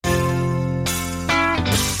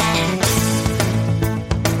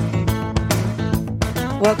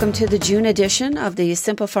Welcome to the June edition of the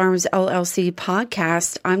Simple Farms LLC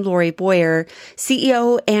podcast. I'm Lori Boyer,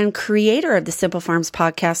 CEO and creator of the Simple Farms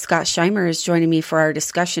podcast. Scott Scheimer is joining me for our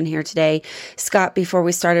discussion here today. Scott, before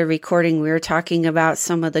we started recording, we were talking about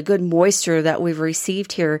some of the good moisture that we've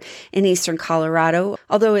received here in eastern Colorado.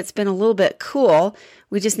 Although it's been a little bit cool,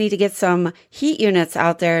 we just need to get some heat units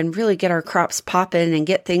out there and really get our crops popping and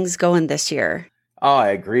get things going this year. Oh, I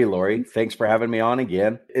agree, Lori. Thanks for having me on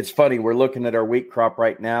again. It's funny. We're looking at our wheat crop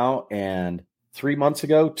right now. And 2 months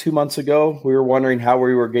ago, we were wondering how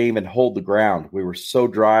we were going to even hold the ground. We were so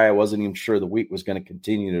dry. I wasn't even sure the wheat was going to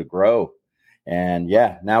continue to grow. And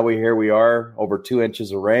now here we are, over 2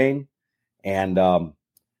 inches of rain and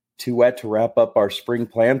too wet to wrap up our spring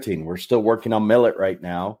planting. We're still working on millet right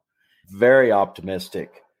now. Very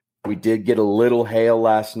optimistic. We did get a little hail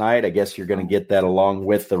last night. I guess you're going to get that along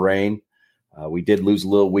with the rain. We did lose a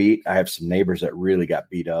little wheat. I have some neighbors that really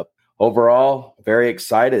got beat up. Overall, very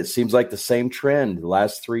excited. It seems like the same trend the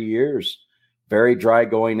last 3 years. Very dry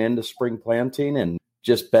going into spring planting and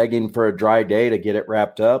just begging for a dry day to get it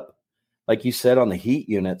wrapped up. Like you said, on the heat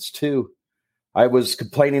units too. I was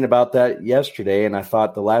complaining about that yesterday, and I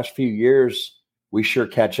thought the last few years we sure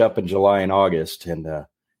catch up in July and August, and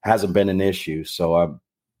hasn't been an issue. So I'm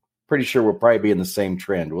pretty sure we'll probably be in the same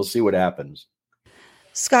trend. We'll see what happens.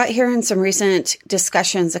 Scott, here in some recent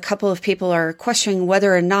discussions, a couple of people are questioning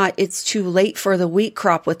whether or not it's too late for the wheat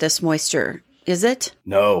crop with this moisture. Is it?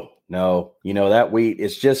 No. You know, that wheat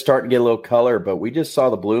is just starting to get a little color, but we just saw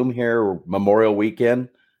the bloom here Memorial weekend.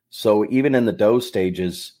 So even in the dough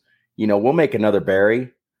stages, we'll make another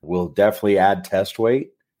berry. We'll definitely add test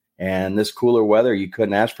weight. And this cooler weather, you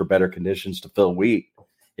couldn't ask for better conditions to fill wheat.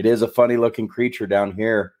 It is a funny looking creature down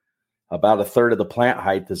here. About a third of the plant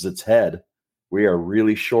height is its head. We are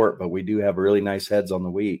really short, but we do have really nice heads on the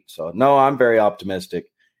wheat. So, no, I'm very optimistic.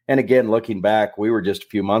 And again, looking back, we were just a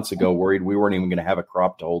few months ago worried we weren't even going to have a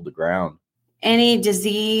crop to hold the ground. Any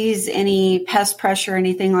disease, any pest pressure,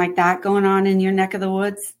 anything like that going on in your neck of the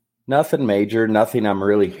woods? Nothing major, nothing I'm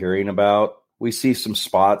really hearing about. We see some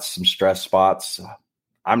spots, some stress spots.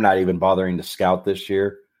 I'm not even bothering to scout this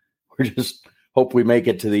year. We're just hope we make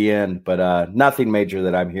it to the end, but nothing major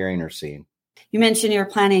that I'm hearing or seeing. You mentioned you're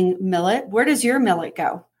planting millet. Where does your millet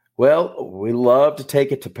go? Well, we love to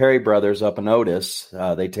take it to Perry Brothers up in Otis.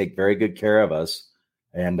 They take very good care of us.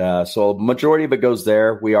 And so a majority of it goes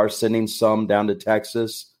there. We are sending some down to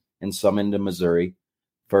Texas and some into Missouri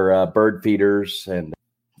for bird feeders. And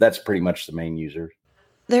that's pretty much the main user.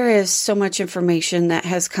 There is so much information that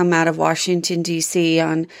has come out of Washington, D.C.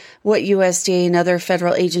 on what USDA and other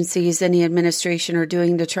federal agencies and the administration are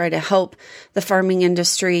doing to try to help the farming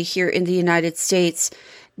industry here in the United States.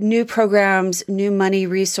 New programs, new money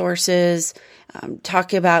resources,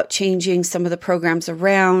 talking about changing some of the programs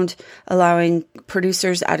around, allowing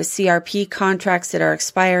producers out of CRP contracts that are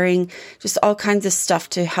expiring, just all kinds of stuff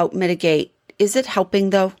to help mitigate. Is it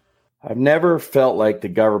helping, though? I've never felt like the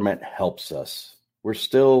government helps us. We're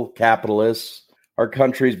still capitalists. Our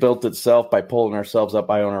country's built itself by pulling ourselves up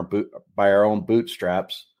by our own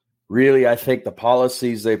bootstraps. Really, I think the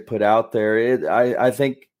policies they put out there, I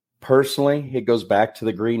think personally, it goes back to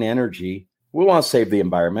the green energy. We want to save the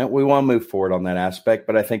environment. We want to move forward on that aspect,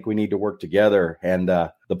 but I think we need to work together. And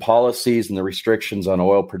the policies and the restrictions on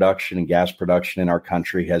oil production and gas production in our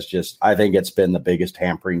country I think it's been the biggest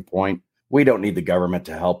hampering point. We don't need the government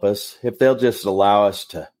to help us. If they'll just allow us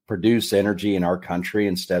to produce energy in our country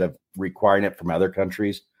instead of requiring it from other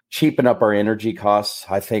countries, cheapen up our energy costs,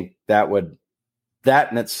 I think that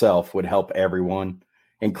in itself would help everyone,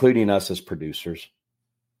 including us as producers.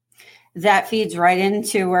 That feeds right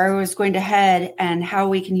into where I was going to head and how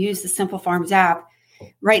we can use the Simple Farms app.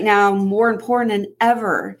 Right now, more important than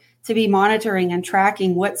ever to be monitoring and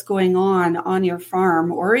tracking what's going on your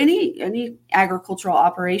farm or any agricultural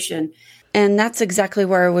operation. And that's exactly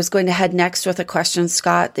where I was going to head next with a question,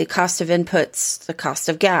 Scott. The cost of inputs, the cost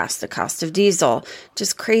of gas, the cost of diesel,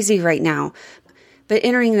 just crazy right now. But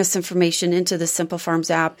entering this information into the Simple Farms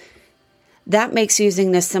app, that makes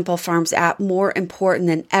using this Simple Farms app more important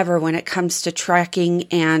than ever when it comes to tracking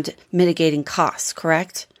and mitigating costs,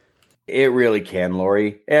 correct? It really can,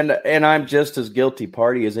 Lori. And I'm just as guilty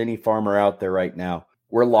party as any farmer out there right now.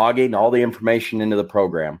 We're logging all the information into the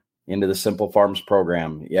program, into the Simple Farms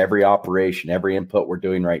program, every operation, every input we're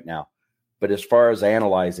doing right now. But as far as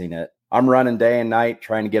analyzing it, I'm running day and night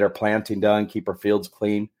trying to get our planting done, keep our fields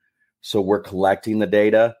clean. So we're collecting the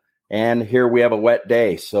data. And here we have a wet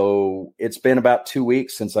day. So it's been about 2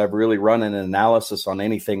 weeks since I've really run an analysis on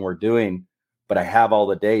anything we're doing, but I have all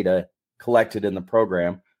the data collected in the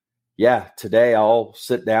program. Yeah, today I'll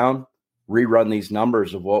sit down, rerun these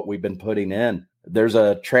numbers of what we've been putting in. There's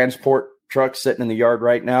a transport truck sitting in the yard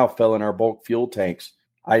right now filling our bulk fuel tanks.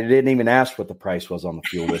 I didn't even ask what the price was on the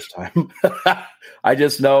fuel this time. I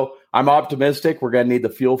just know I'm optimistic. We're going to need the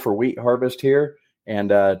fuel for wheat harvest here and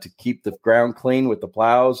to keep the ground clean with the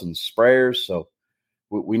plows and sprayers. So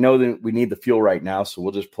we know that we need the fuel right now. So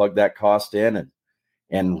we'll just plug that cost in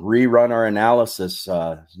and rerun our analysis.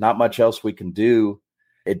 There's not much else we can do.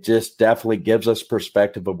 It just definitely gives us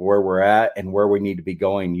perspective of where we're at and where we need to be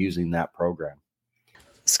going using that program.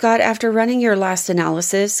 Scott, after running your last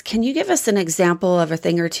analysis, can you give us an example of a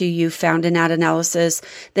thing or two you found in that analysis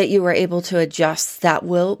that you were able to adjust that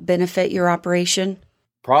will benefit your operation?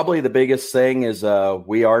 Probably the biggest thing is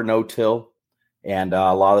we are no-till and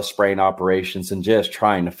a lot of spraying operations and just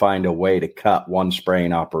trying to find a way to cut one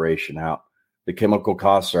spraying operation out. The chemical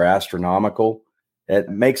costs are astronomical. It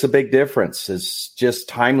makes a big difference. It's just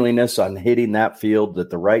timeliness on hitting that field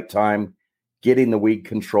at the right time, getting the weed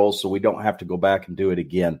control so we don't have to go back and do it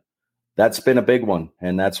again. That's been a big one,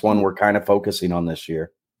 and that's one we're kind of focusing on this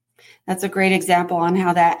year. That's a great example on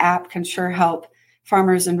how that app can sure help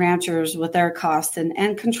farmers and ranchers with their costs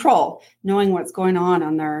and control, knowing what's going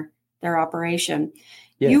on their operation.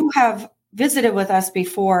 Yeah. You have visited with us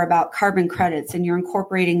before about carbon credits, and you're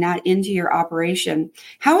incorporating that into your operation.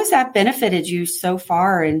 How has that benefited you so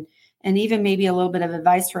far, and even maybe a little bit of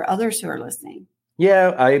advice for others who are listening?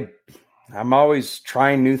 Yeah, I'm always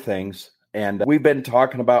trying new things, and we've been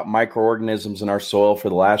talking about microorganisms in our soil for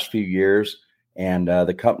the last few years, and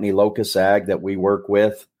the company Locus Ag that we work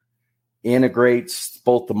with integrates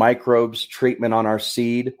both the microbes treatment on our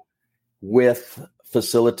seed with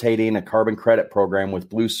facilitating a carbon credit program with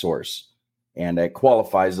Blue Source, and it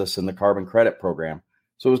qualifies us in the carbon credit program.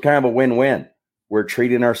 So it was kind of a win-win. We're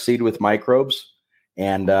treating our seed with microbes,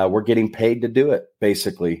 and we're getting paid to do it,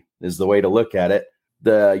 basically, is the way to look at it.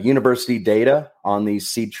 The university data on these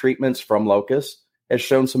seed treatments from Locus has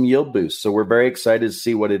shown some yield boosts. So we're very excited to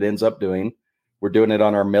see what it ends up doing. We're doing it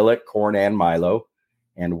on our millet, corn, and milo,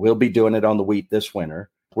 and we'll be doing it on the wheat this winter.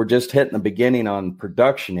 We're just hitting the beginning on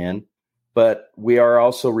production in, but we are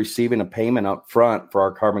also receiving a payment up front for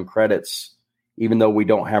our carbon credits. Even though we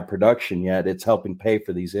don't have production yet, it's helping pay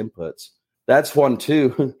for these inputs. That's one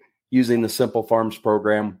too, using the Simple Farms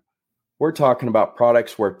program. We're talking about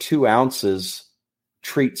products where 2 ounces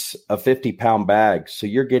treats a 50-pound bag. So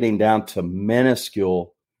you're getting down to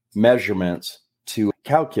minuscule measurements to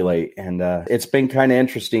calculate. And it's been kind of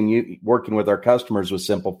interesting working with our customers with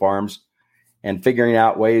Simple Farms and figuring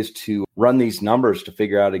out ways to run these numbers to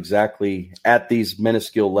figure out exactly at these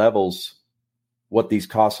minuscule levels what these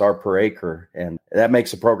costs are per acre. And that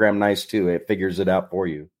makes the program nice too. It figures it out for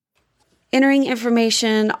you. Entering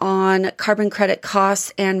information on carbon credit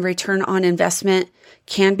costs and return on investment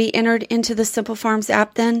can be entered into the Simple Farms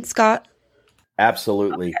app then, Scott?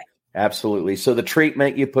 Absolutely. Okay. Absolutely. So the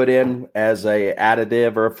treatment you put in as a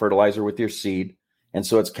additive or a fertilizer with your seed, and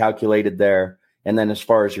so it's calculated there. And then as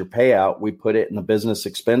far as your payout, we put it in the business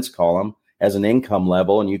expense column as an income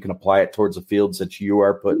level, and you can apply it towards the fields that you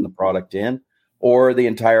are putting the product in or the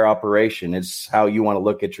entire operation. It's how you want to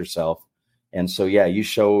look at yourself. And so, yeah, you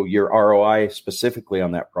show your ROI specifically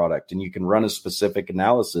on that product, and you can run a specific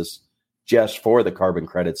analysis just for the carbon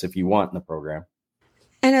credits if you want in the program.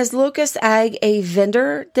 And is Locus Ag a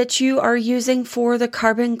vendor that you are using for the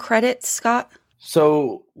carbon credits, Scott?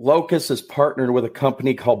 So Locus is partnered with a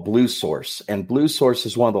company called Blue Source, and Blue Source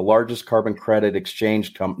is one of the largest carbon credit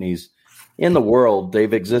exchange companies in the world.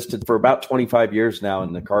 They've existed for about 25 years now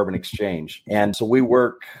in the carbon exchange. And so we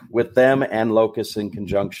work with them and Locus in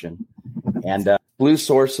conjunction. And Blue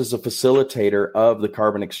Source is a facilitator of the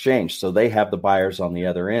carbon exchange. So they have the buyers on the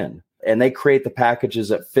other end, and they create the packages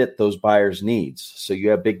that fit those buyers' needs. So you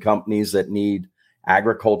have big companies that need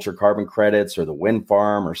agriculture carbon credits or the wind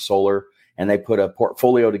farm or solar, and they put a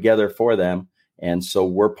portfolio together for them. And so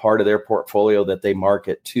we're part of their portfolio that they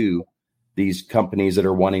market to these companies that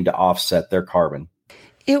are wanting to offset their carbon.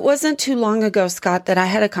 It wasn't too long ago, Scott, that I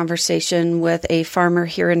had a conversation with a farmer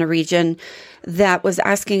here in the region that was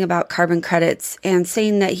asking about carbon credits and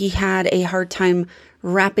saying that he had a hard time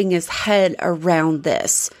wrapping his head around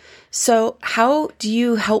this. So how do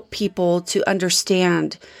you help people to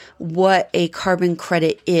understand what a carbon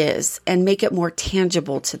credit is and make it more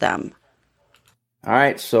tangible to them? All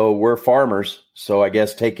right. So we're farmers. So I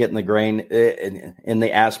guess take it in the grain, in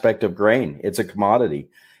the aspect of grain. It's a commodity.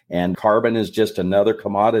 And carbon is just another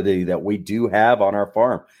commodity that we do have on our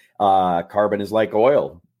farm. Carbon is like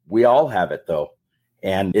oil. We all have it, though.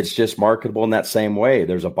 And it's just marketable in that same way.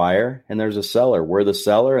 There's a buyer and there's a seller. We're the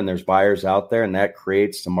seller and there's buyers out there, and that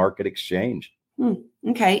creates the market exchange.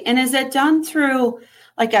 Okay. And is it done through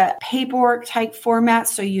like a paperwork type format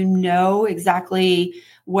so you know exactly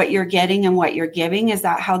what you're getting and what you're giving? Is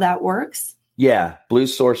that how that works? Yeah. Blue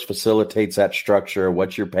Source facilitates that structure,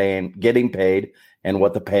 what you're paying, getting paid, and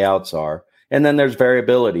what the payouts are. And then there's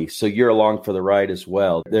variability. So you're along for the ride as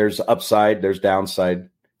well. There's upside, there's downside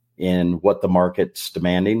in what the market's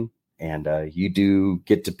demanding. And you do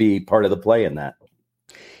get to be part of the play in that.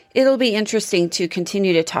 It'll be interesting to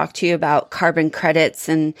continue to talk to you about carbon credits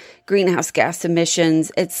and greenhouse gas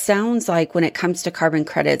emissions. It sounds like when it comes to carbon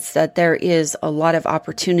credits that there is a lot of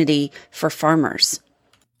opportunity for farmers.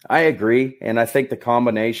 I agree. And I think the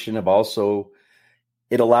combination of also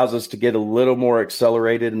it allows us to get a little more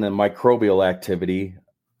accelerated in the microbial activity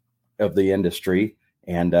of the industry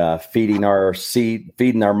and feeding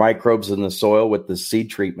our microbes in the soil with the seed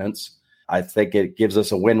treatments. I think it gives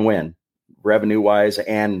us a win-win revenue-wise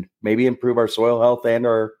and maybe improve our soil health and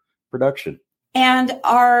our production. And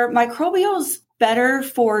are microbials better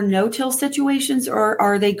for no-till situations, or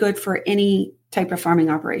are they good for any type of farming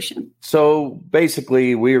operation? So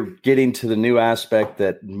basically, we're getting to the new aspect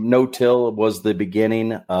that no-till was the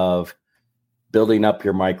beginning of building up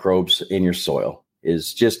your microbes in your soil,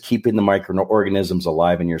 is just keeping the microorganisms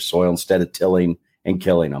alive in your soil instead of tilling and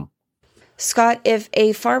killing them. Scott, if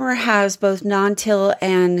a farmer has both non-till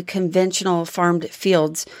and conventional farmed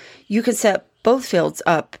fields, you can set both fields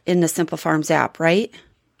up in the Simple Farms app, right?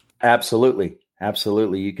 Absolutely.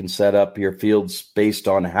 Absolutely. You can set up your fields based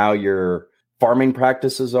on how your farming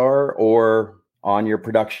practices are or on your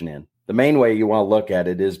production end. The main way you want to look at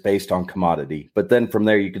it is based on commodity. But then from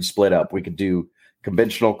there, you can split up. We could do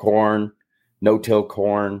conventional corn, no-till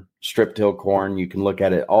corn, strip-till corn. You can look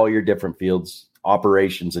at it, all your different fields,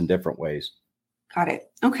 operations in different ways. Got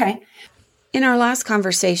it. Okay. In our last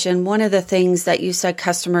conversation, one of the things that you said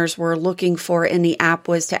customers were looking for in the app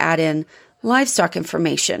was to add in livestock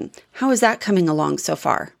information. How is that coming along so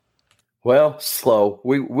far? Well, slow.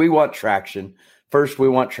 We want traction. First, we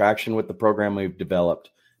want traction with the program we've developed,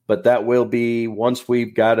 but that will be, once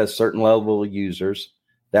we've got a certain level of users,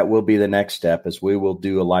 that will be the next step, as we will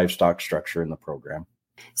do a livestock structure in the program.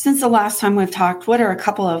 Since the last time we've talked, what are a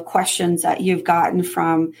couple of questions that you've gotten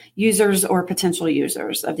from users or potential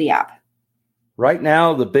users of the app? Right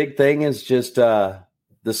now, the big thing is just the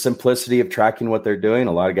simplicity of tracking what they're doing.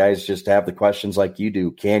 A lot of guys just have the questions like you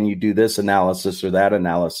do. Can you do this analysis or that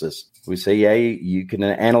analysis? We say, yeah, you can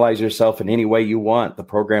analyze yourself in any way you want. The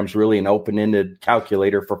program's really an open-ended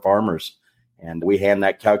calculator for farmers. And we hand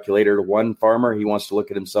that calculator to one farmer. He wants to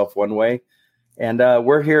look at himself one way. And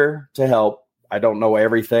we're here to help. I don't know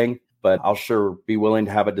everything, but I'll sure be willing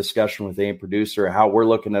to have a discussion with any producer how we're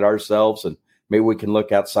looking at ourselves, and maybe we can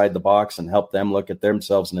look outside the box and help them look at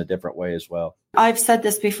themselves in a different way as well. I've said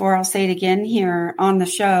this before. I'll say it again here on the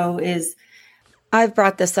show is I've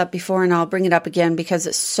brought this up before and I'll bring it up again because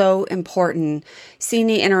it's so important. Seeing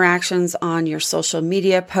the interactions on your social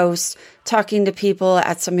media posts, talking to people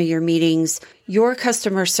at some of your meetings, your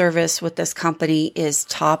customer service with this company is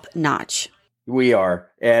top notch. We are,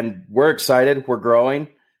 and we're excited. We're growing,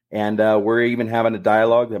 and we're even having a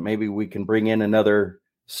dialogue that maybe we can bring in another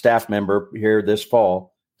staff member here this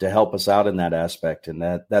fall to help us out in that aspect. And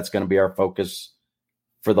that's going to be our focus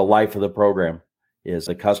for the life of the program, is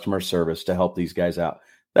a customer service to help these guys out.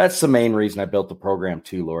 That's the main reason I built the program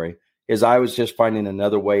too, Lori, is I was just finding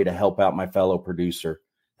another way to help out my fellow producer.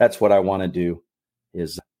 That's what I want to do,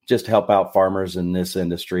 is just help out farmers in this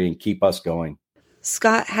industry and keep us going.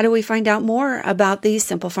 Scott, how do we find out more about the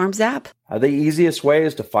Simple Farms app? The easiest way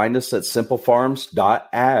is to find us at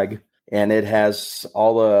simplefarms.ag, and it has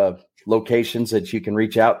all the locations that you can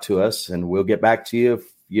reach out to us, and we'll get back to you if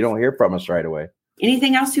you don't hear from us right away.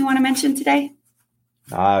 Anything else you want to mention today?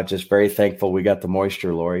 Just very thankful we got the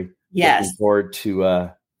moisture, Lori. Yes. Looking forward to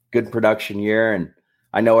a good production year, and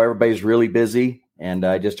I know everybody's really busy, and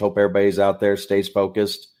I just hope everybody's out there stays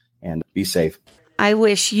focused and be safe. I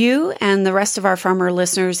wish you and the rest of our farmer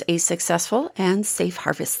listeners a successful and safe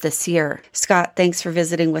harvest this year. Scott, thanks for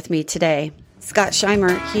visiting with me today. Scott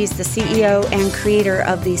Scheimer, he's the CEO and creator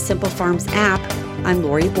of the Simple Farms app. I'm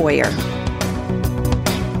Lori Boyer.